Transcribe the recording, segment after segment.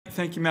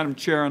Thank you, Madam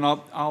Chair, and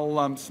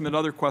I'll submit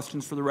other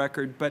questions for the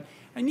record, but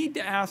I need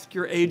to ask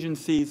your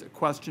agencies a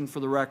question for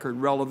the record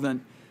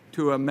relevant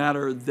to a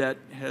matter that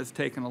has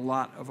taken a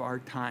lot of our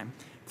time.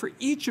 For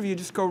each of you,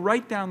 just go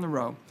right down the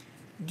row.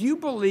 Do you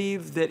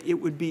believe that it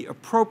would be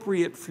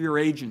appropriate for your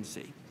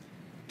agency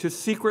to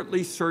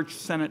secretly search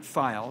Senate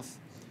files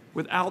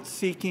without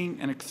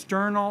seeking an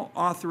external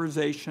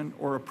authorization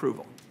or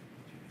approval?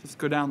 Just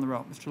go down the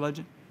row. Mr.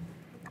 Legend?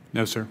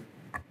 No, sir.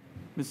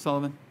 Ms.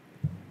 Sullivan?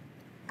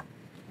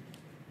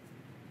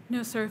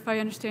 No, sir. If I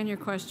understand your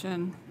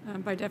question,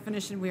 by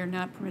definition, we are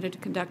not permitted to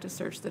conduct a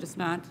search that is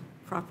not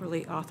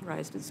properly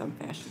authorized in some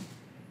fashion.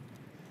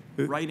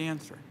 Right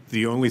answer.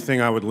 The only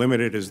thing I would limit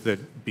it is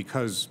that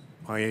because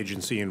my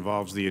agency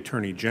involves the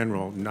Attorney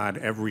General, not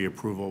every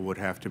approval would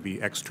have to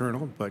be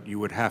external, but you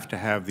would have to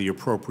have the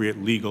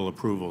appropriate legal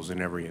approvals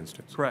in every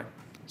instance. Correct.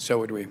 So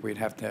would we. We'd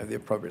have to have the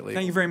appropriate legal.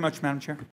 Thank you very much, Madam Chair.